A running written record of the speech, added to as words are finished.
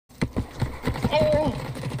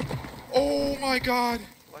Oh my god!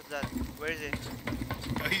 What's that? Where is he?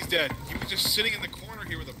 He's dead. He was just sitting in the corner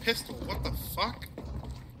here with a pistol. What the fuck?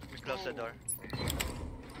 We close the door.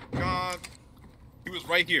 God. He was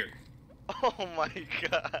right here. Oh my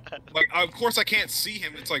god. Like, of course I can't see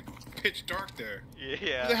him. It's like pitch dark there.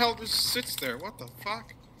 Yeah. Who the hell just sits there? What the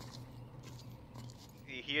fuck?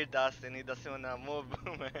 He heard us and he doesn't wanna move,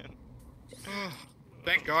 man.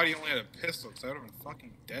 Thank God he only had a pistol, because I would have been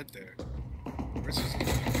fucking dead there. Where's his...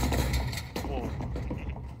 Whoa.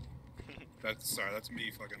 That's me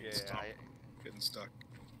fucking Yeah, getting stuck.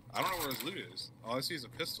 I don't know where his loot is. All I see is a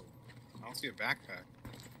pistol. I don't see a backpack.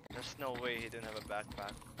 There's no way he didn't have a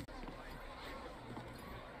backpack.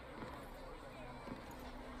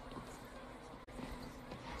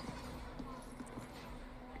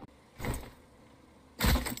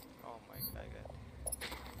 Oh my god.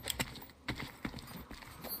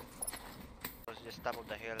 It was just top of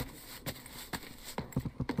the hill.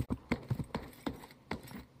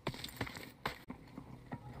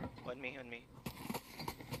 On me.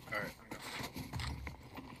 Alright,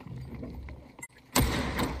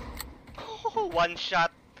 Oh, one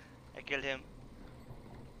shot. I killed him.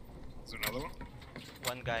 is there another one?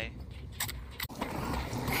 One guy.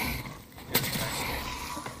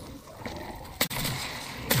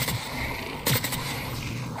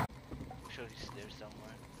 I'm sure he's there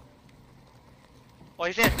somewhere. Oh,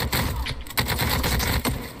 he's in!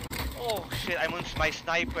 Oh shit, I'm on my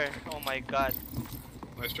sniper. Oh my god.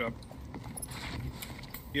 Nice job.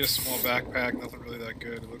 He had a small backpack, nothing really that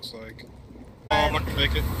good, it looks like. Oh, I'm not gonna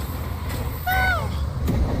make it.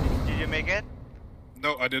 Did you make it?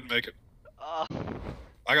 No, I didn't make it. Oh,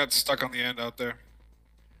 I got stuck on the end out there.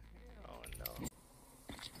 oh no.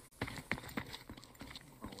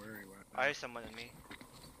 Oh, where he went? I heard someone on me.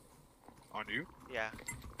 On you? Yeah.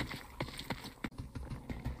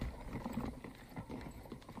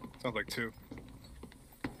 Sounds like two.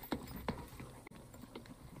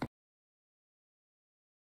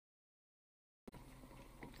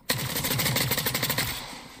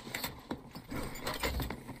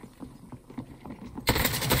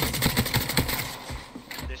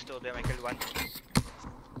 There's two of them. I killed one.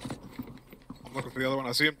 I'm looking for the other one,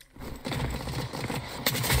 I see him.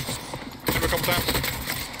 Shoot him a couple times.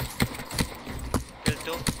 Killed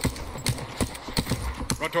two.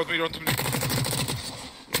 Run towards me, run towards me.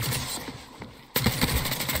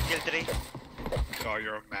 Killed three. Oh,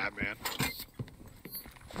 you're a madman.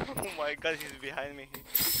 Oh my god, he's behind me.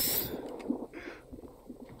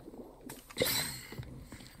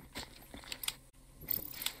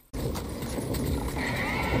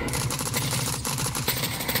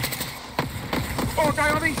 Oh,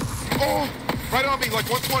 guy on me! Oh! Right on me, like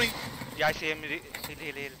 120. Yeah, I see him.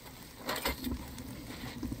 Heal.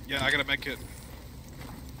 Yeah, I gotta make it.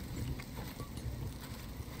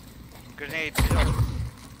 Grenade.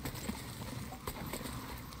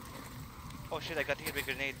 Oh shit, I got hit with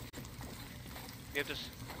grenade. We have to...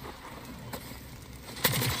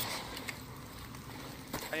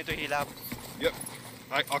 I need to heal up. Yep.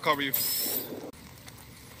 I'll cover you. Let's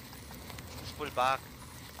pull back.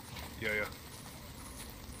 Yeah, yeah.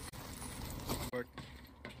 Quick.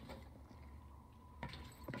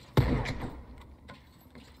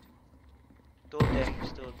 Two of them.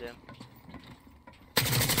 Two of them.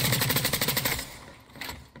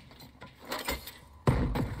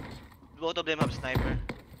 Both of them have sniper.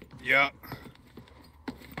 Yeah.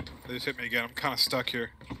 They just hit me again. I'm kind of stuck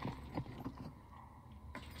here.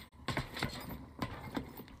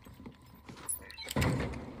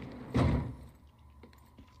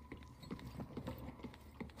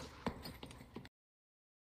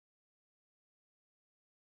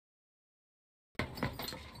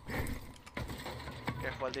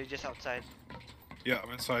 Careful, they're just outside. Yeah,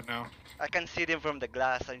 I'm inside now. I can see them from the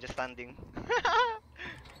glass. I'm just standing.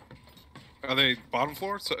 Are they bottom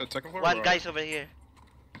floor? Second floor? One or- guy's over here.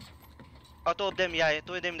 Oh, two of them, yeah.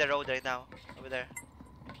 Two of them in the road right now. Over there.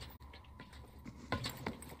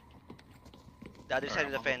 The other side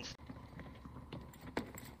of the fence.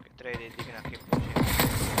 Get ready, they're gonna keep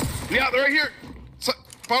pushing. Yeah, they're right here!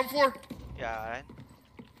 Bottom floor! Yeah, alright.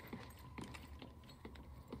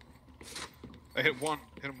 I hit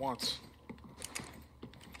him once.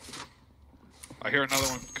 I hear another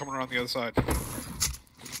one coming around the other side.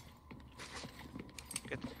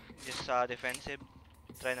 Get just defensive.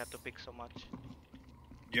 Try not to pick so much.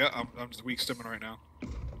 Yeah, I'm just weak stimming right now.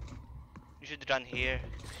 You should run here.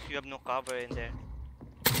 You have no cover in there.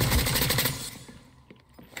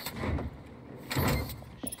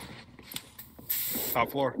 Top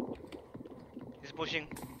floor. He's pushing.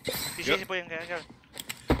 He's Yep. pushing. Here.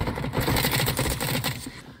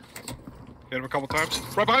 Hit him a couple times.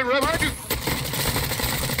 Right behind you, right behind you!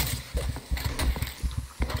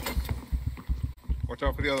 Watch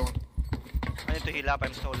out for the other one. I need to heal up,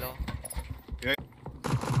 I'm so low. Yeah.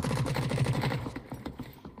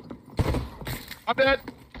 I'm dead!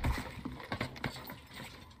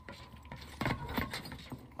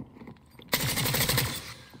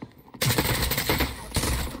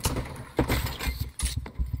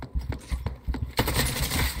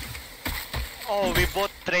 Oh, we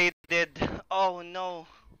both traded. Oh no.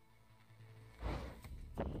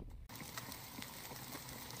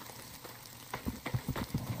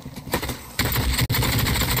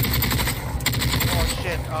 Oh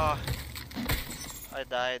shit, I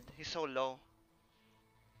died. He's so low.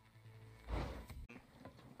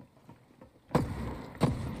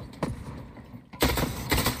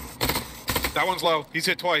 That one's low. He's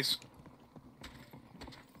hit twice.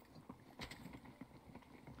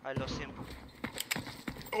 I lost him.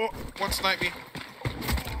 Oh, one sniped me.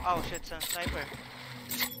 Oh shit, it's a sniper.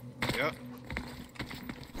 Yeah.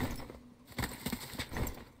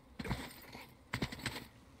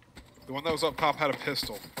 The one that was up top had a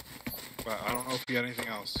pistol, but I don't know if he had anything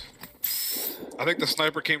else. I think the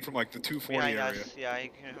sniper came from like the 240 Behind area. us, yeah, he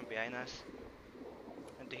came from behind us.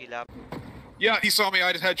 And to heal up. Yeah, he saw me.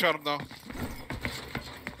 I just headshot him though.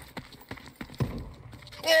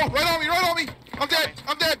 Oh, right on me! I'm dead!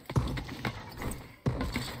 I'm dead!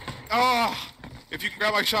 Ah! If you can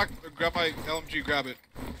grab my grab my LMG, grab it.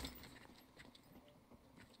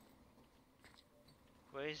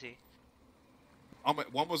 Where is he?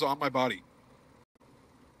 One was on my body.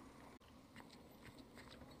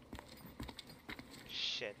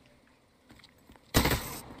 Shit.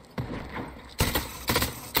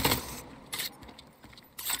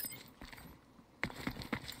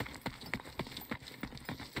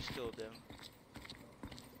 There's two of them.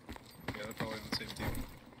 Yeah, they're probably on the same team.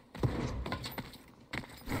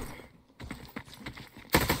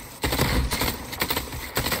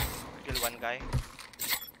 Kill one guy.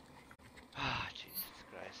 Ah, Jesus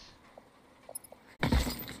Christ.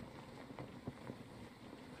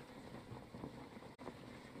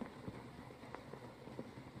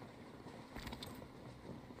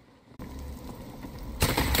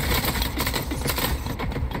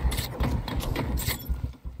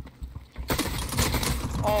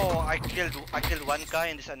 Oh, I killed one guy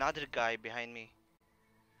and there's another guy behind me.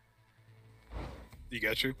 He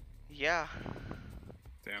got you? Yeah.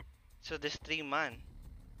 Damn. So there's 3 man.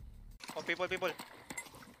 Oh, people.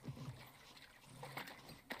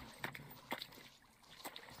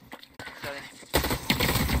 Sorry.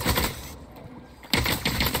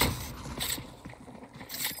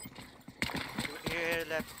 Here,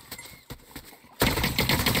 left.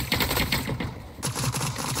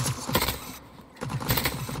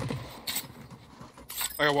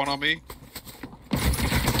 I got one on me.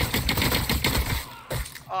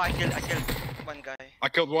 Oh, I killed one guy. I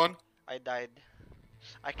killed one. I died.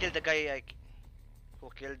 I killed the guy who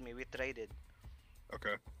killed me. We traded.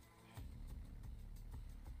 Okay.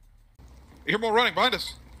 You hear more running behind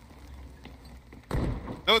us.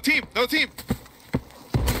 Another team!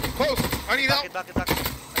 Close! I need help! Back it. I'm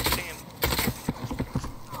killing him.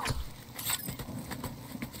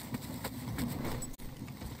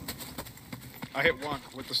 I hit one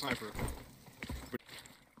with the sniper.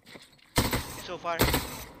 He's so far.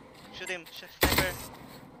 Shoot him. Sniper.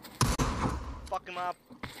 Fuck him up.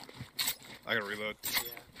 I gotta reload.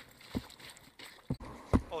 Yeah.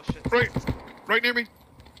 Oh shit. Right near me.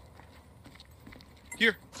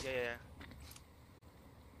 Here. Yeah.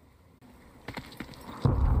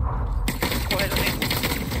 Go ahead, okay.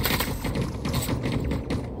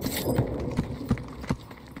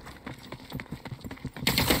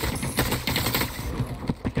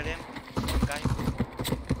 Kill him. Guy.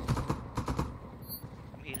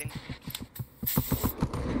 I'm healing.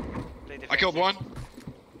 I killed one.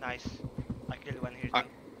 Nice. I killed one here I- too.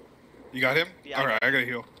 You got him? Yeah, I Alright, got I gotta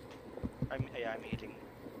heal. I'm healing.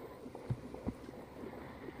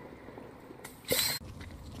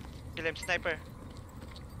 Kill him, sniper.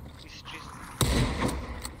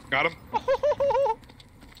 Got him?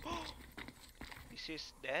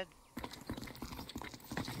 He's dead.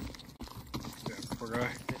 Damn, poor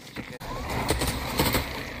guy. Let's check it.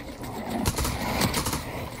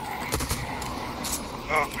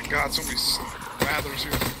 Oh my god, so many rathers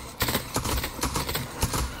here.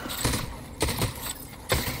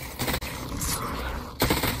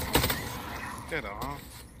 Get off.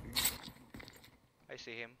 I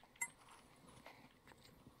see him.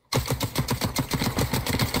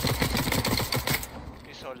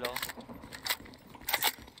 He's so low.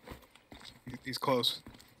 He's close.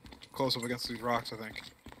 Close up against these rocks, I think.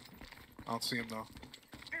 I don't see him though.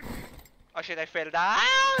 Oh shit, I fell down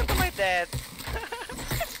to my death.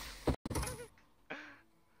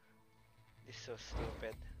 This is so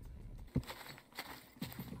stupid.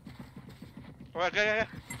 Oh, yeah.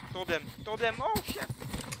 Two of them. Oh shit.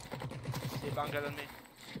 They bungled on me.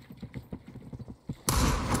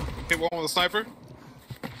 Hit one with a sniper.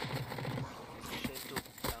 Shit, two.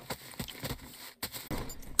 Down.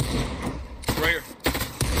 Right here.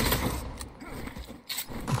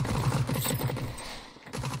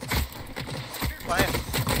 Fire.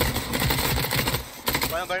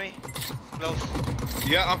 Fire by me. Close.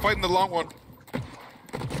 Yeah, I'm fighting the long one.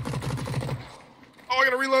 Oh, I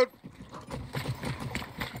gotta reload.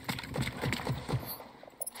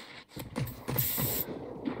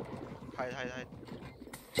 Hide.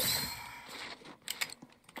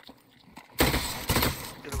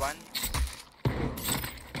 Kill one.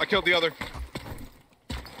 I killed the other.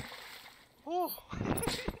 Ooh.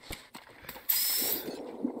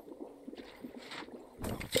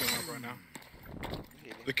 Showing up right now.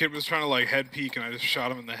 The kid was trying to like head peek and I just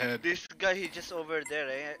shot him in the head. This guy, he just over there,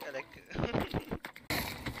 eh? Like.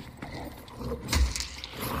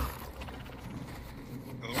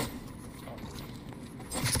 Hello?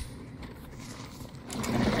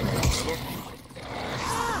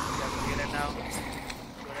 Get him now.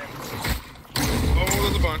 Oh,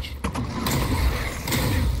 there's a bunch.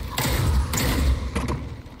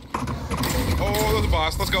 Oh, there's a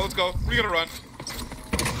boss. Let's go. We gotta run.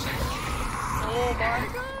 Oh my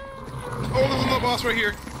god! Oh, there's another boss right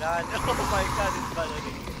here. God, oh my god, it's bad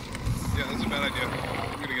again. Yeah, that's a bad idea.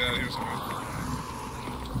 We gotta get out of here somehow.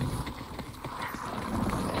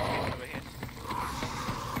 Over here.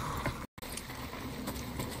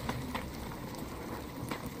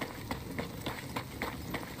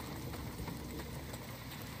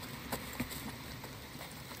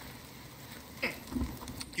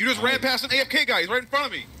 You just ran past an AFK guy. He's right in front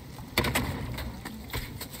of me.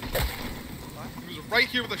 He was right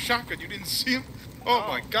here with a shotgun. You didn't see him? Oh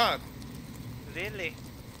my god. Really?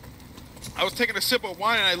 I was taking a sip of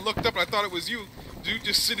wine and I looked up and I thought it was you. Dude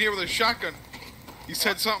just sitting here with a shotgun. He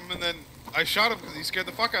said something and then I shot him because he scared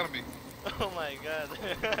the fuck out of me. Oh my god.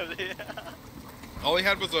 All he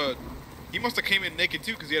had was a... He must have came in naked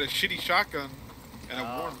too because he had a shitty shotgun and a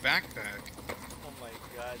worn backpack. Oh my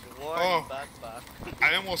god, worn backpack.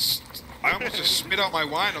 I almost just spit out my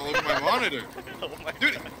wine all over my monitor. Oh my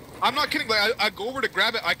Dude, god. I'm not kidding. Like I go over to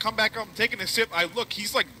grab it, I come back up, I'm taking a sip, I look,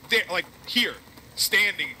 he's like there, like here,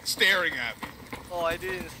 standing, staring at me. Oh, I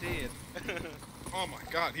didn't see it. Oh my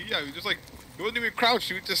god, he was just like, he wasn't even crouched,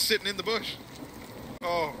 he was just sitting in the bush.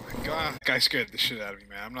 Oh my god. That guy scared the shit out of me,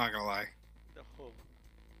 man, I'm not gonna lie.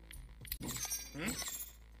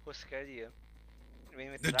 Who scared you? You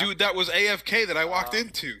mean with The that? dude that was AFK that I walked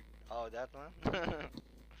into. Oh, that one?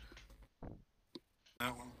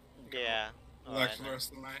 That one. Yeah. Relax for the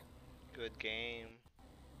rest of the night. Good game.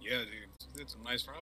 Yeah, dude. It's a nice round.